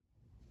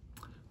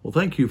Well,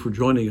 thank you for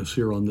joining us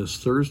here on this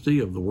Thursday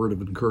of the Word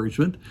of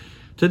Encouragement.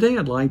 Today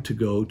I'd like to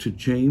go to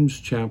James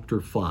chapter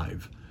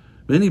 5.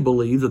 Many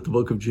believe that the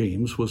book of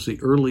James was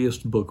the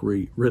earliest book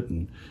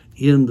written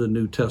in the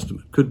New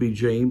Testament. Could be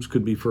James,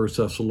 could be 1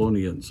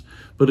 Thessalonians,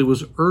 but it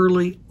was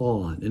early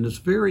on, and it's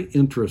very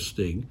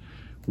interesting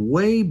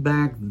way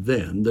back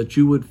then that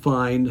you would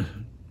find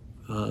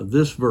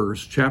this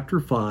verse, chapter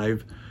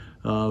 5,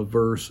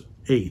 verse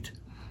 8.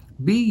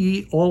 Be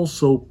ye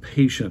also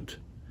patient.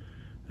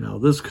 Now,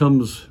 this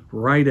comes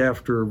right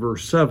after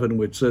verse 7,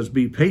 which says,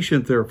 Be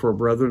patient, therefore,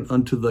 brethren,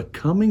 unto the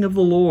coming of the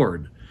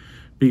Lord.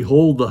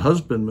 Behold, the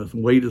husbandman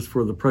waiteth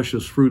for the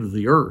precious fruit of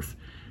the earth,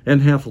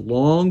 and hath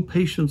long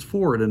patience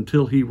for it,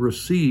 until he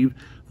receive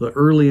the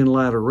early and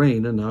latter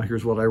rain. And now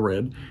here's what I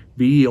read.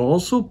 Be ye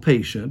also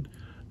patient,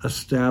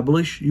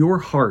 establish your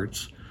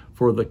hearts,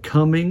 for the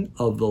coming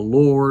of the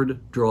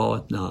Lord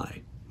draweth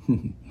nigh.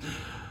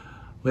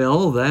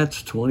 Well,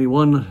 that's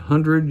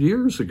 2,100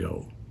 years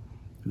ago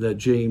that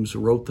James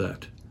wrote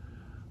that.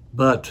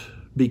 But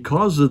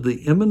because of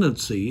the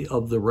imminency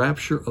of the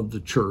rapture of the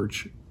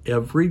church,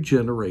 every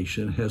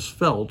generation has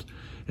felt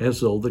as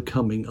though the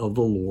coming of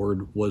the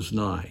Lord was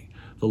nigh.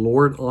 The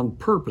Lord on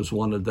purpose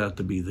wanted that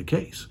to be the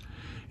case.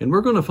 And we're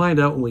going to find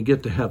out when we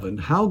get to heaven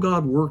how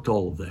God worked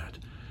all of that.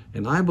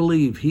 And I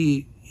believe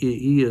he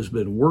has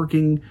been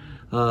working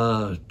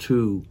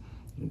to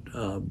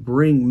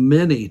bring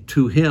many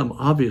to him.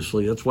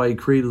 Obviously, that's why he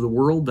created the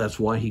world. That's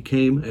why he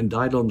came and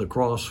died on the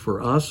cross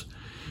for us.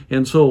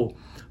 And so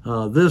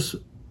this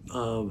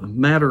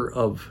matter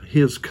of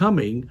his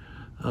coming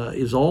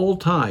is all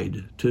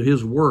tied to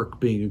his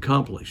work being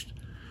accomplished.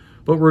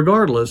 But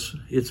regardless,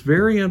 it's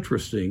very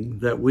interesting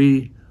that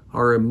we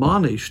are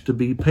admonished to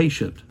be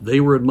patient. They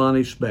were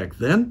admonished back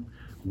then.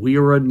 We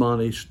are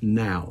admonished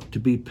now to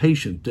be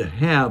patient, to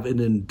have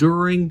an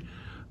enduring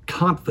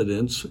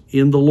confidence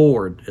in the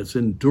Lord. It's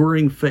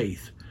enduring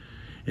faith.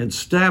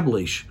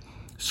 Establish,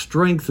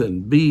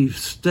 strengthen, be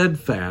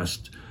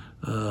steadfast.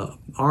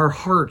 Our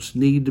hearts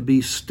need to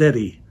be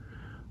steady,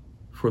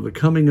 for the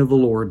coming of the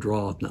Lord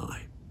draweth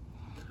nigh.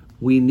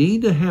 We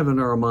need to have in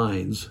our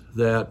minds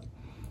that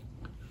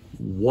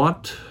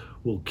what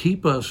will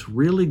keep us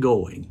really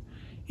going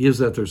is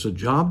that there's a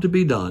job to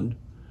be done,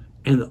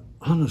 and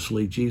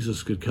honestly,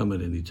 Jesus could come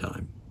at any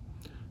time.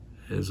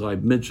 As I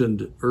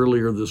mentioned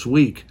earlier this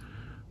week,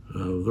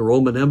 the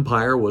Roman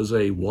Empire was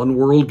a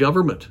one-world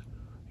government.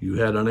 You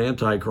had an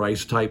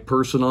Antichrist-type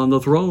person on the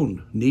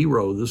throne,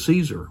 Nero, the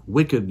Caesar,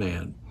 wicked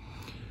man,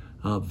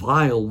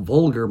 vile,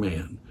 vulgar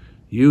man.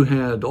 You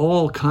had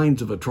all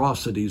kinds of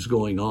atrocities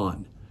going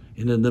on.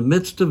 And in the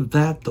midst of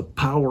that, the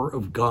power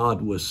of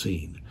God was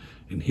seen.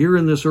 And here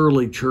in this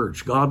early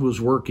church, God was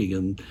working,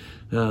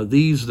 and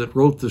these that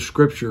wrote the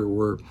scripture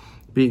were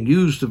being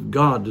used of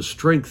God to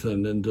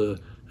strengthen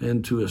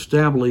and to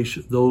establish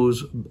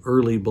those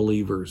early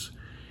believers.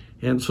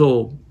 And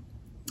so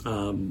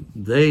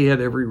they had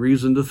every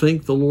reason to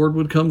think the Lord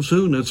would come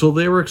soon. And so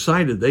they were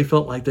excited. They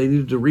felt like they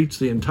needed to reach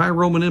the entire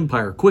Roman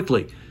Empire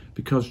quickly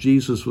because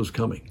Jesus was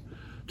coming.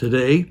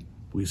 Today,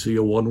 we see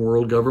a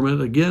one-world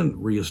government again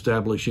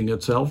reestablishing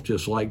itself,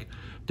 just like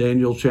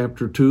Daniel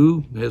chapter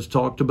 2 has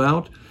talked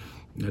about.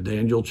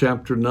 Daniel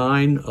chapter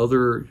 9,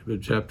 other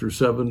chapter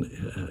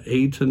 7,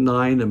 8, and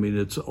 9. I mean,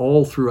 it's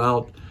all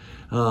throughout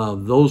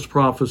those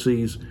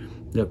prophecies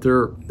that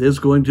there is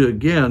going to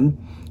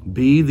again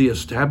be the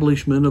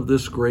establishment of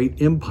this great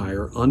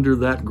empire under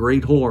that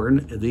great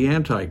horn, the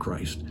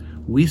Antichrist.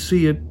 We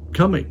see it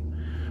coming.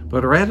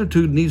 But our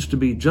attitude needs to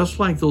be just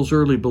like those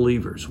early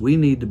believers. We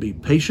need to be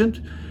patient,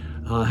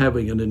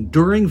 having an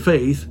enduring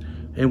faith,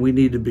 and we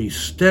need to be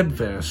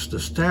steadfast,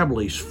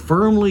 established,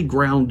 firmly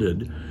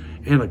grounded,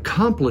 and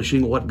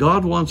accomplishing what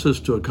God wants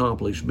us to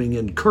accomplish, being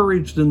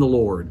encouraged in the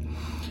Lord,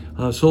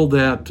 so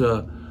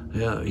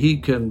that he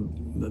can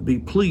be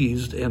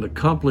pleased and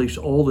accomplish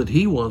all that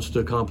he wants to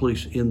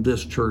accomplish in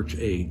this church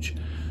age.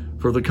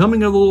 For the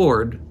coming of the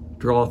Lord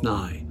draweth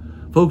nigh.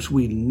 Folks,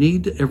 we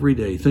need to every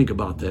day think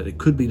about that. It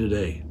could be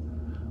today.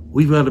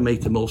 We've got to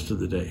make the most of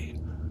the day.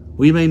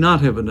 We may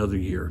not have another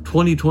year.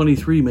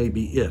 2023 may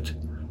be it.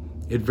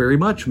 It very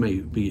much may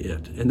be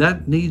it. And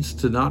that needs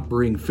to not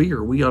bring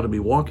fear. We ought to be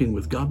walking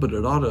with God, but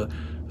it ought to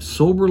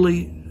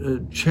soberly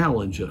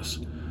challenge us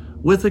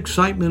with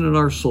excitement in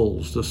our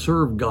souls to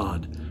serve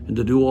God and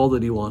to do all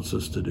that he wants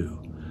us to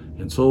do.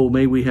 And so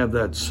may we have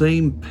that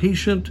same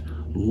patient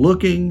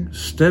looking,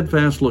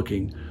 steadfast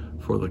looking,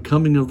 for the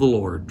coming of the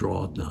Lord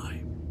draweth nigh.